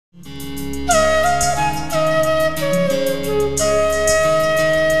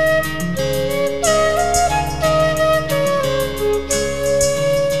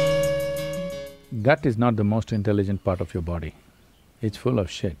gut is not the most intelligent part of your body. It's full of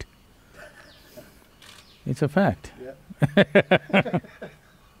shit. It's a fact. Yeah.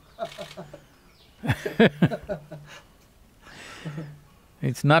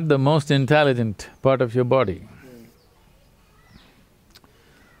 It's not the most intelligent part of your body.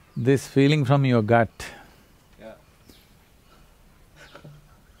 This feeling from your gut, Yeah.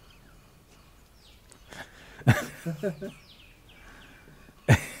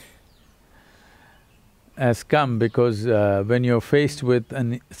 has come because when you're faced with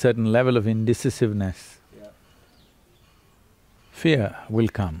a certain level of indecisiveness, Yeah. fear will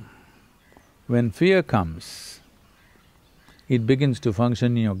come. When fear comes, it begins to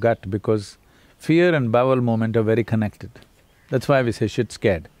function in your gut because fear and bowel movement are very connected. That's why we say shit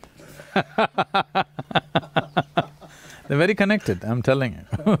scared. They're very connected, I'm telling you.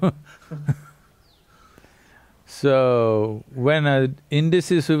 So, when a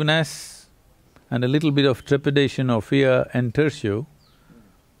indecisiveness and a little bit of trepidation or fear enters you,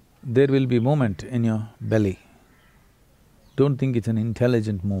 there will be movement in your belly. Don't think it's an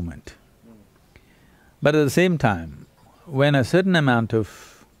intelligent movement. But at the same time, when a certain amount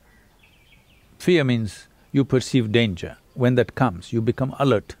of fear means you perceive danger, when that comes, you become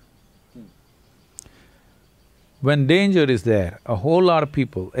alert. When danger is there, a whole lot of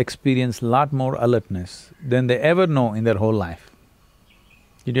people experience lot more alertness than they ever know in their whole life.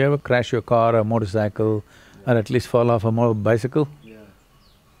 Did you ever crash your car or motorcycle or at least fall off a bicycle? Yeah.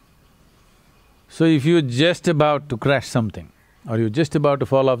 So if you're just about to crash something or you're just about to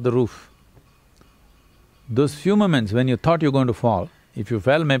fall off the roof, those few moments when you thought you're going to fall, if you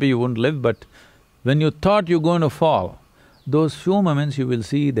fell maybe you wouldn't live, but when you thought you're going to fall, those few moments you will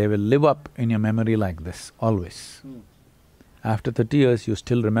see, they will live up in your memory like this, always. After 30 years, you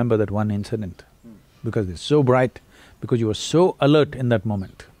still remember that one incident because it's so bright, because you were so alert in that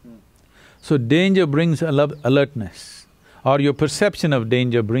moment. So danger brings alertness, or your perception of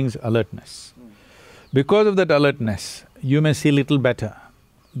danger brings alertness. Because of that alertness, you may see little better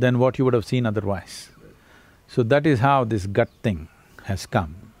than what you would have seen otherwise. So that is how this gut thing has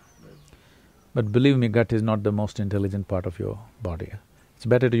come. But believe me, gut is not the most intelligent part of your body. It's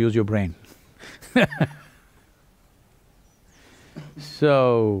better to use your brain.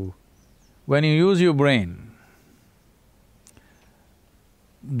 So, when you use your brain,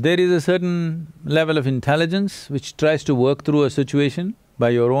 there is a certain level of intelligence which tries to work through a situation by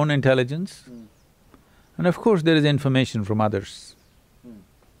your own intelligence. And of course, there is information from others.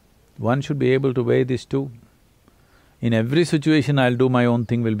 One should be able to weigh these two. In every situation, I'll do my own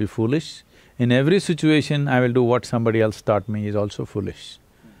thing will be foolish. In every situation, I will do what somebody else taught me is also foolish.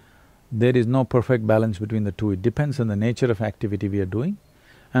 There is no perfect balance between the two. It depends on the nature of activity we are doing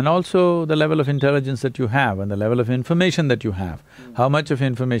and also the level of intelligence that you have and the level of information that you have. How much of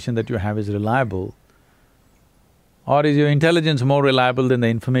information that you have is reliable, or is your intelligence more reliable than the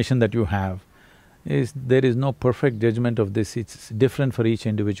information that you have? There is no perfect judgment of this, it's different for each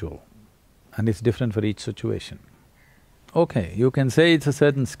individual and it's different for each situation. Okay, you can say it's a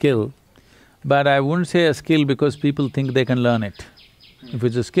certain skill, but I wouldn't say a skill because people think they can learn it. If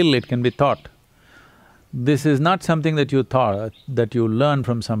it's a skill, it can be taught. This is not something that you thought, that you learn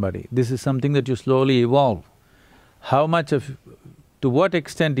from somebody. This is something that you slowly evolve. How much of… to what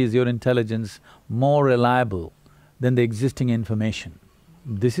extent is your intelligence more reliable than the existing information?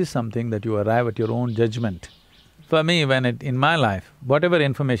 This is something that you arrive at your own judgment. For me, in my life, whatever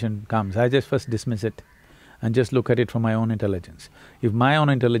information comes, I just first dismiss it and just look at it from my own intelligence. If my own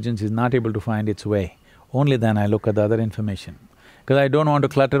intelligence is not able to find its way, only then I look at the other information. Because I don't want to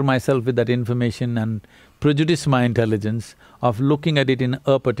clutter myself with that information and prejudice my intelligence of looking at it in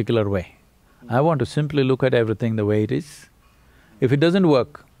a particular way. I want to simply look at everything the way it is. If it doesn't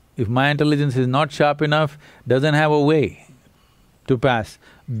work, if my intelligence is not sharp enough, doesn't have a way to pass,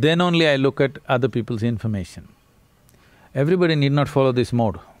 then only I look at other people's information. Everybody need not follow this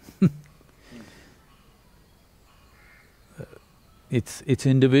mode. It's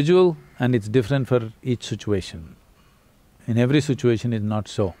individual and it's different for each situation. In every situation it's not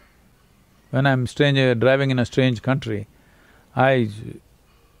so. When I'm driving in a strange country,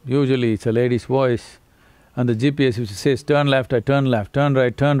 usually it's a lady's voice and the GPS if she says turn left, I turn left, turn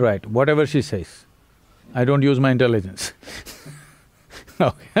right, whatever she says. I don't use my intelligence.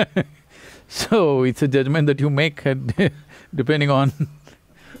 Okay. So it's a judgment that you make depending on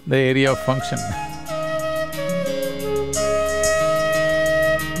the area of function.